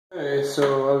Okay,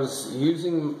 so I was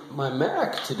using my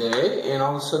Mac today, and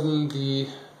all of a sudden the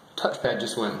touchpad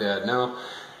just went dead. Now,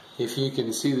 if you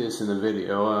can see this in the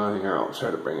video, here, I'll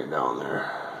try to bring it down there.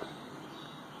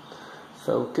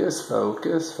 Focus,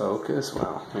 focus, focus.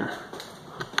 Wow, here,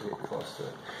 get close to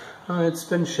it. It's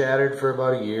been shattered for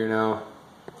about a year now.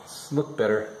 It's looked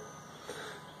better,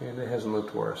 and it hasn't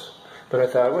looked worse. But I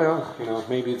thought, well, you know,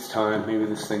 maybe it's time. Maybe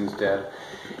this thing's dead,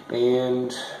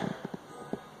 and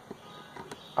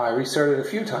I restarted a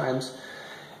few times,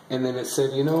 and then it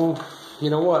said, you know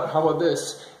what, how about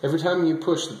this? Every time you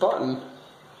push the button,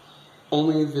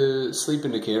 only the sleep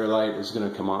indicator light is going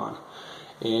to come on.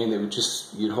 And it would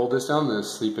just, you'd hold this down, the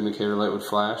sleep indicator light would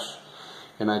flash.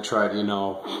 And I tried,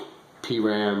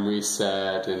 PRAM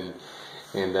reset and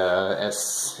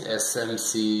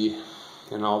SMC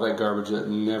and all that garbage that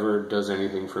never does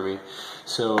anything for me.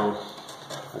 So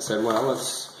I said, well,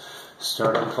 let's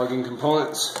start unplugging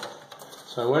components.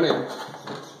 So I went in,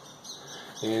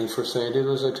 and first thing I did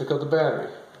was I took out the battery.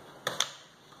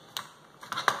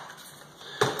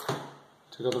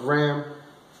 Took out the RAM,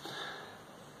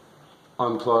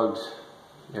 unplugged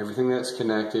everything that's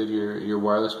connected, your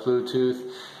wireless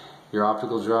Bluetooth, your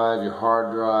optical drive, your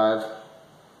hard drive,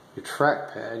 your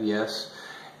trackpad, yes,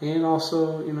 and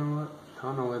also, you know what, I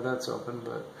don't know why that's open,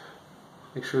 but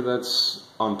make sure that's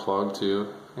unplugged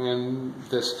too. And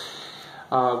this,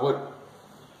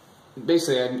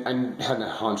 basically, I had a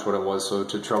hunch what it was, so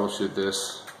to troubleshoot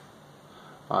this,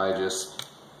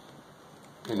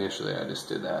 initially I just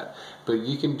did that. But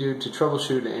you can do, to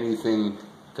troubleshoot anything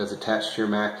that's attached to your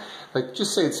Mac, like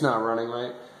just say it's not running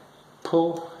right,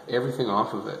 pull everything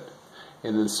off of it,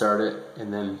 and then start it,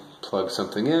 and then plug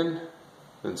something in,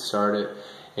 then start it,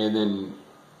 and then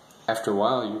after a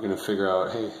while you're going to figure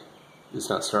out, hey, it's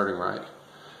not starting right.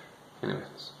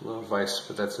 Anyways, a little advice,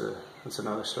 but that's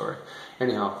another story.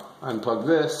 Anyhow, I unplugged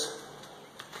this.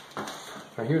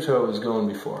 Now here's how it was going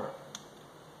before.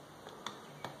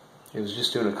 It was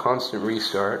just doing a constant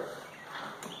restart.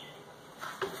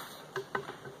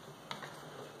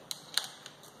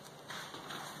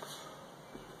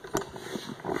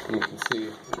 You can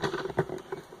see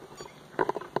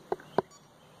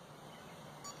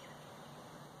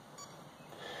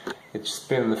it's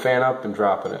spinning the fan up and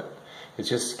dropping it. It's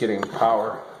just getting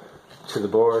power to the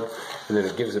board, and then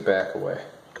it gives it back away.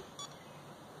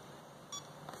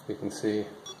 You can see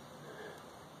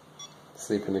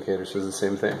sleep indicator says the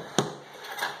same thing.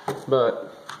 But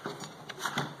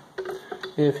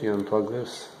if you unplug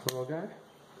this little guy,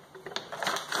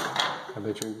 I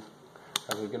bet you're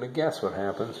probably going to guess what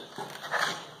happens.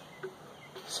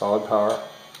 Solid power.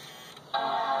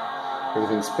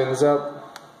 Everything spins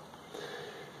up.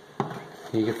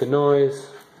 You get the noise.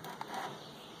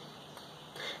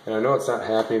 And I know it's not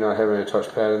happy not having a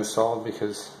touchpad installed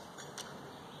because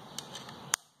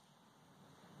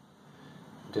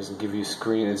it doesn't give you a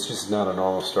screen. It's just not a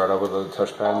normal startup with a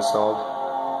touchpad installed.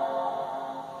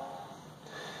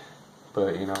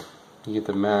 But you get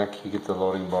the Mac, you get the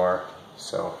loading bar.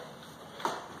 So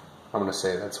I'm going to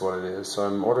say that's what it is. So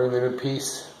I'm ordering the new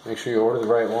piece. Make sure you order the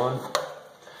right one.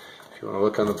 If you want to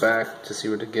look on the back to see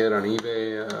what to get on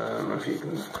eBay, I don't know if you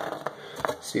can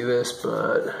see this,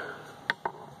 but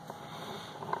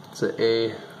it's an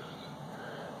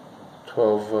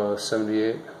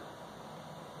A1278,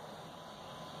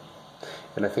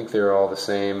 and I think they're all the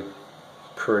same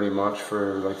pretty much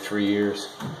for like 3 years.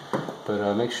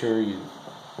 But make sure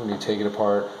when you take it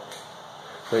apart,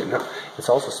 wait, no, it's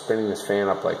also spinning this fan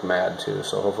up like mad too,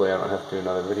 so hopefully I don't have to do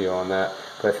another video on that.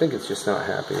 But I think it's just not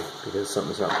happy because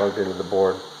something's not plugged into the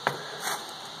board.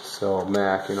 So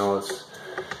Mac,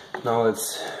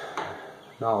 it's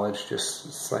knowledge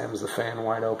just slams the fan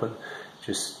wide open.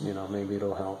 Just, maybe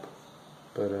it'll help.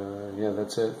 But yeah,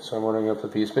 that's it. So I'm ordering up the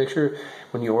piece. Make sure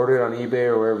when you order it on eBay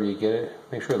or wherever you get it,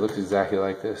 make sure it looks exactly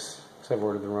like this. Because I've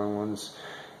ordered the wrong ones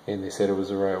and they said it was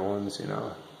the right ones,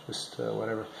 just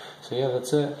whatever. So yeah,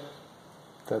 that's it.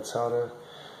 That's how to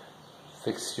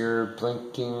fix your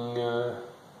blinking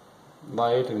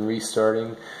light and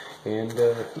restarting, and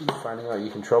finding out you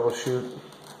can troubleshoot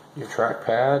your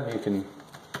trackpad. You can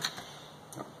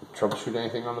troubleshoot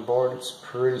anything on the board. It's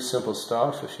pretty simple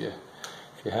stuff. If you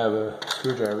have a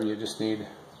screwdriver, you just need,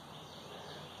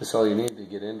 that's all you need to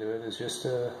get into it, is just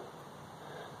a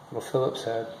little Phillips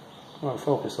head. Come on,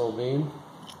 focus, old beam.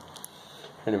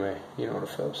 Anyway, you know what a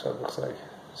Phillips head looks like.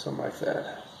 Something like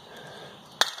that.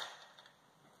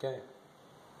 Okay.